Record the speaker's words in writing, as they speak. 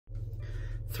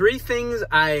3 things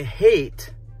I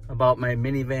hate about my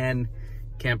minivan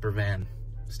camper van.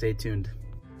 Stay tuned.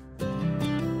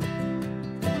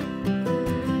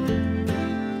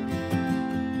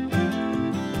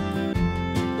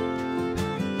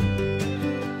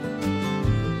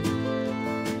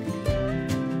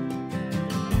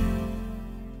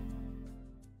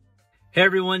 Hey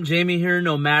everyone, Jamie here,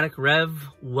 Nomadic Rev.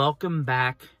 Welcome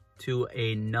back to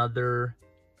another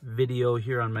video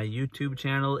here on my YouTube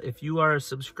channel. If you are a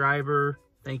subscriber,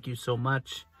 thank you so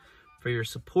much for your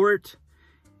support.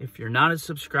 If you're not a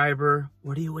subscriber,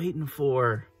 what are you waiting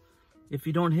for? If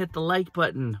you don't hit the like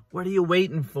button, what are you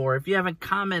waiting for? If you haven't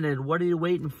commented, what are you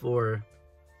waiting for?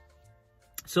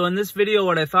 So in this video,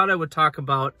 what I thought I would talk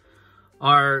about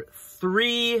are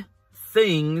 3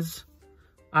 things.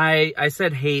 I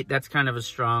said hate, that's kind of a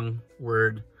strong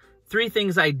word. 3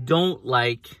 things I don't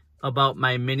like about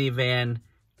my minivan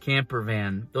camper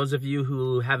van. Those of you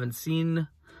who haven't seen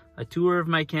a tour of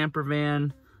my camper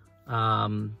van,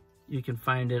 you can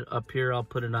find it up here. I'll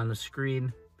put it on the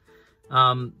screen.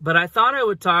 But I thought I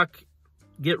would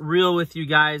get real with you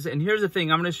guys. And here's the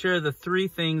thing, I'm going to share the 3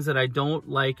 things that I don't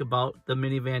like about the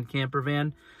minivan camper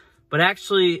van. But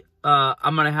actually,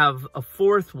 I'm going to have a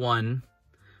 4th one.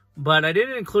 But I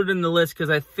didn't include it in the list because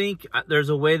I think there's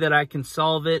a way that I can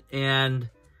solve it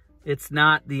and it's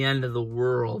not the end of the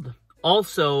world.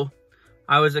 Also,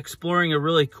 I was exploring a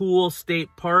really cool state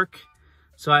park,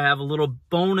 so I have a little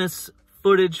bonus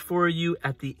footage for you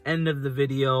at the end of the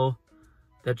video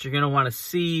that you're going to want to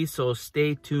see, so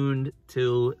stay tuned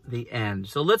to the end.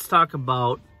 So let's talk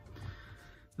about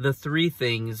the 3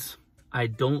 things I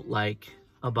don't like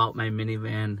about my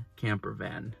minivan camper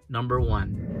van. Number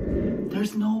 1,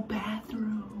 there's no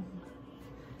bathroom.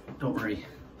 Don't worry,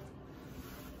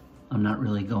 I'm not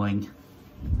really going.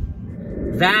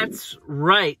 That's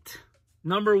right.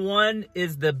 Number 1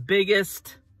 is the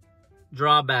biggest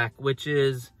drawback, which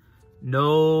is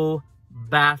no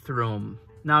bathroom.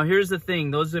 Now, here's the thing.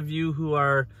 Those of you who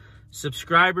are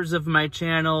subscribers of my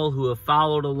channel, who have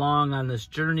followed along on this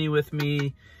journey with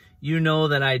me, you know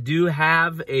that I do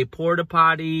have a porta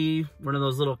potty, one of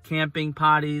those little camping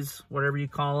potties, whatever you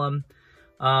call them.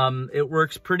 It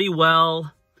works pretty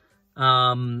well,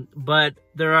 but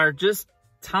there are just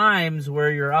times where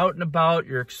you're out and about,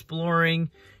 you're exploring,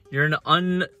 you're in an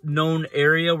unknown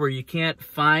area where you can't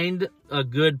find a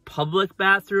good public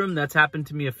bathroom. That's happened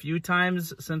to me a few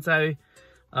times since I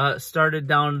started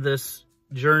down this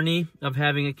journey of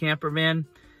having a camper van.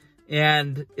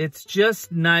 And it's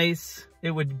just nice,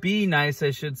 it would be nice, I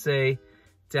should say,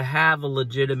 to have a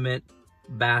legitimate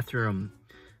bathroom.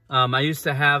 I used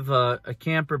to have a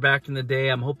camper back in the day.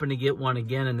 I'm hoping to get one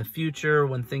again in the future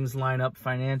when things line up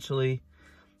financially.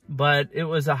 But it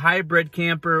was a hybrid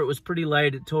camper. It was pretty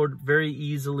light. It towed very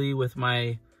easily with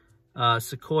my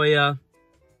Sequoia.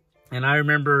 And I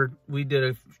remember we did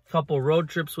a couple road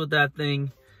trips with that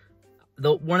thing.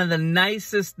 One of the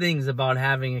nicest things about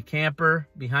having a camper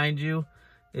behind you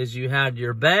is you had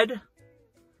your bed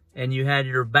and you had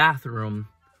your bathroom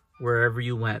wherever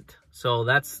you went. So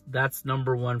that's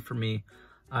number 1 for me.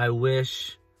 I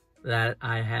wish that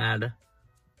I had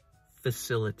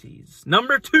facilities.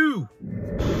 Number 2,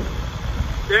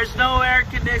 there's no air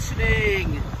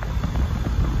conditioning.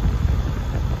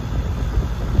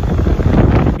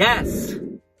 Yes,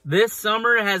 this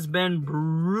summer has been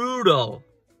brutal.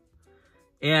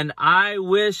 And I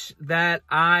wish that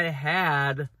I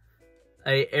had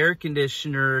an air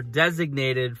conditioner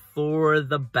designated for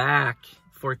the back,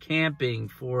 for camping,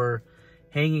 for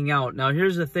hanging out. Now,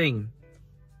 here's the thing.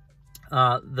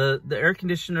 The air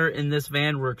conditioner in this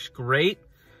van works great.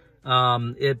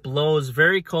 It blows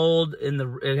very cold.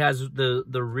 It has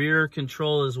the rear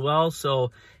control as well.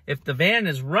 So if the van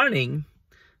is running,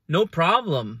 no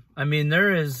problem. I mean,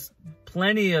 there is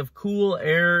plenty of cool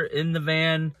air in the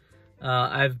van.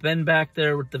 I've been back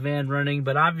there with the van running,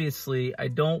 but obviously I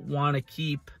don't want to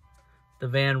keep the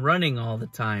van running all the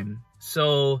time.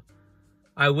 So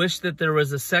I wish that there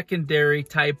was a secondary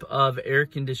type of air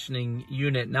conditioning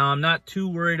unit. Now, I'm not too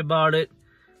worried about it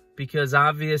because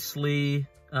obviously,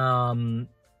 being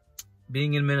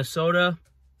in Minnesota,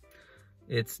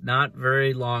 it's not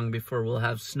very long before we'll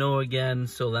have snow again.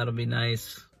 So that'll be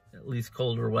nice, at least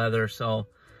colder weather.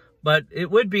 But it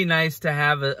would be nice to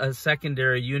have a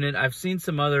secondary unit. I've seen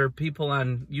some other people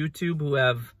on YouTube who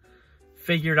have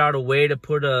figured out a way to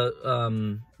put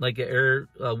like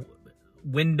a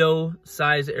window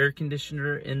size air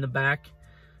conditioner in the back.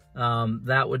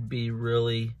 That would be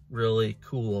really, really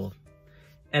cool.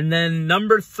 And then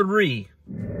number 3,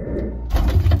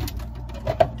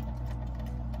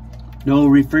 no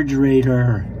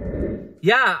refrigerator.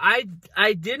 Yeah,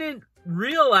 I didn't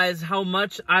realize how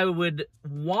much I would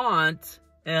want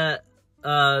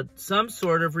some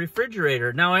sort of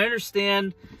refrigerator. Now, I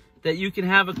understand that you can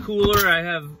have a cooler. I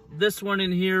have this one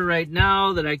in here right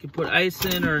now that I can put ice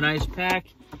in, or an ice pack.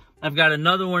 I've got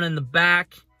another one in the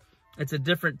back. It's a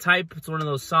different type. It's one of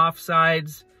those soft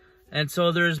sides. And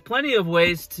so there's plenty of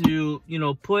ways to, you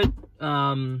know, put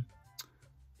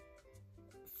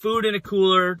food in a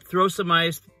cooler, throw some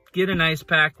ice, get an ice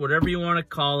pack, whatever you want to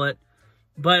call it.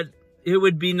 But it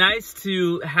would be nice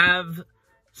to have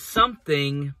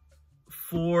something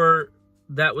for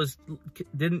that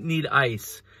didn't need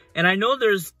ice. And I know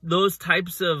there's those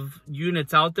types of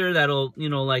units out there that'll, you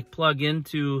know, like plug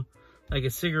into like a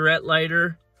cigarette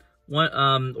lighter.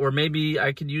 Or maybe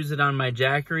I could use it on my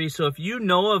Jackery. So if you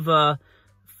know of a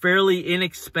fairly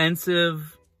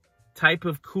inexpensive type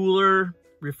of cooler,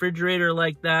 refrigerator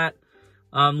like that,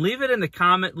 leave it in the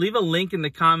comment, leave a link in the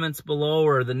comments below,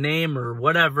 or the name or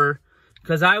whatever,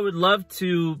 because I would love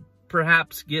to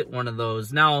perhaps get one of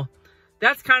those. Now,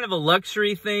 that's kind of a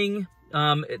luxury thing.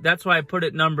 That's why I put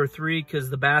it number 3, because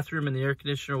the bathroom and the air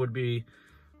conditioner would be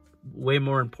way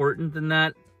more important than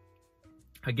that.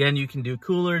 Again, you can do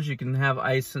coolers, you can have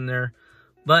ice in there.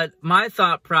 But my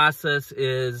thought process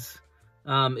is,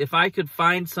 if I could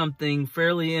find something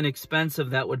fairly inexpensive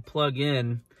that would plug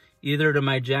in either to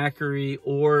my Jackery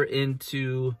or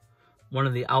into one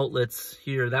of the outlets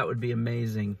here, that would be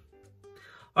amazing.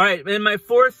 All right, and my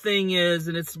fourth thing is,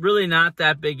 and it's really not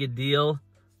that big a deal.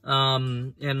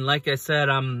 And like I said,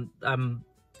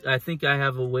 I think I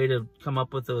have a way to come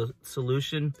up with a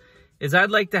solution, is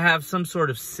I'd like to have some sort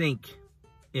of sink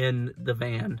in the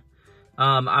van.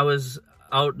 I was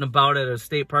out and about at a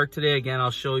state park today. Again,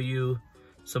 I'll show you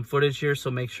some footage here,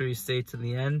 so make sure you stay to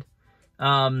the end.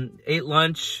 Ate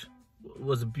lunch,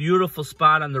 was a beautiful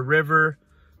spot on the river.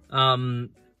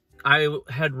 I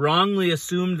had wrongly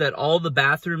assumed that all the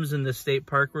bathrooms in the state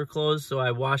park were closed, so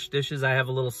I washed dishes. I have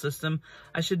a little system.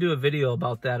 I should do a video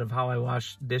about that, of how I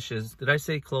wash dishes. Did I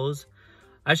say clothes?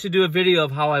 I should do a video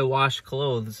of how I wash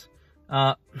clothes.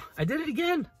 I did it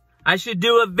again. I should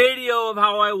do a video of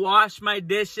how I wash my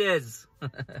dishes.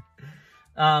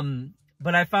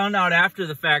 But I found out after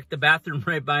the fact the bathroom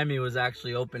right by me was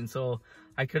actually open, so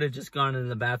I could have just gone in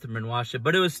the bathroom and washed it.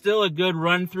 But it was still a good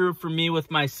run through for me with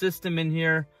my system in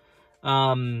here.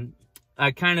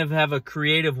 I kind of have a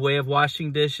creative way of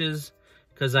washing dishes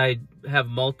because I have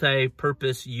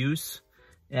multi-purpose use.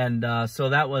 And so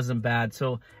that wasn't bad.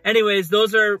 So anyways,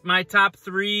 those are my top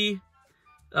 3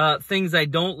 things I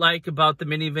don't like about the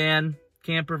minivan,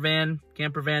 camper van,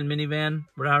 minivan,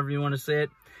 whatever you want to say it.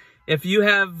 If you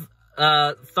have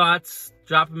thoughts,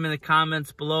 drop them in the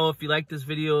comments below. If you like this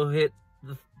video, hit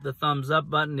the thumbs up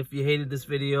button. If you hated this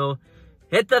video,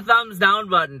 hit the thumbs down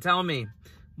button. Tell me.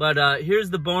 But here's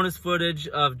the bonus footage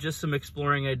of just some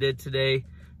exploring I did today.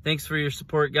 Thanks for your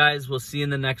support, guys. We'll see you in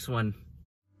the next one.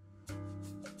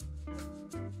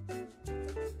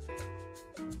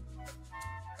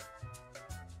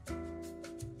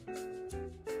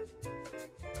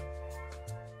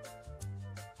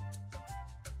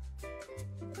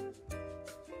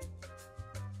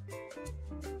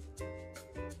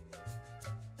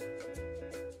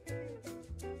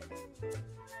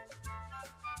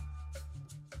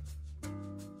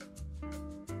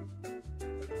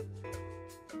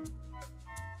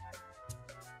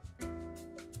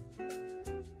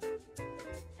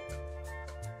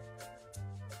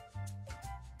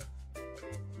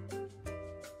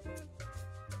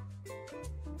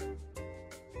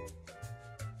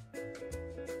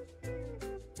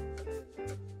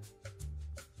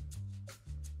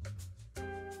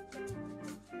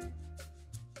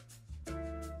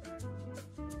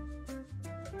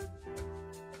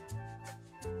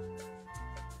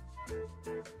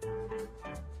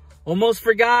 Almost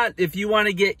forgot, if you want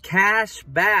to get cash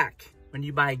back when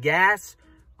you buy gas,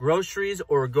 groceries,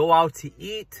 or go out to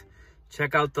eat,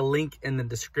 check out the link in the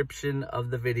description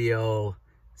of the video.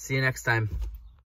 See you next time.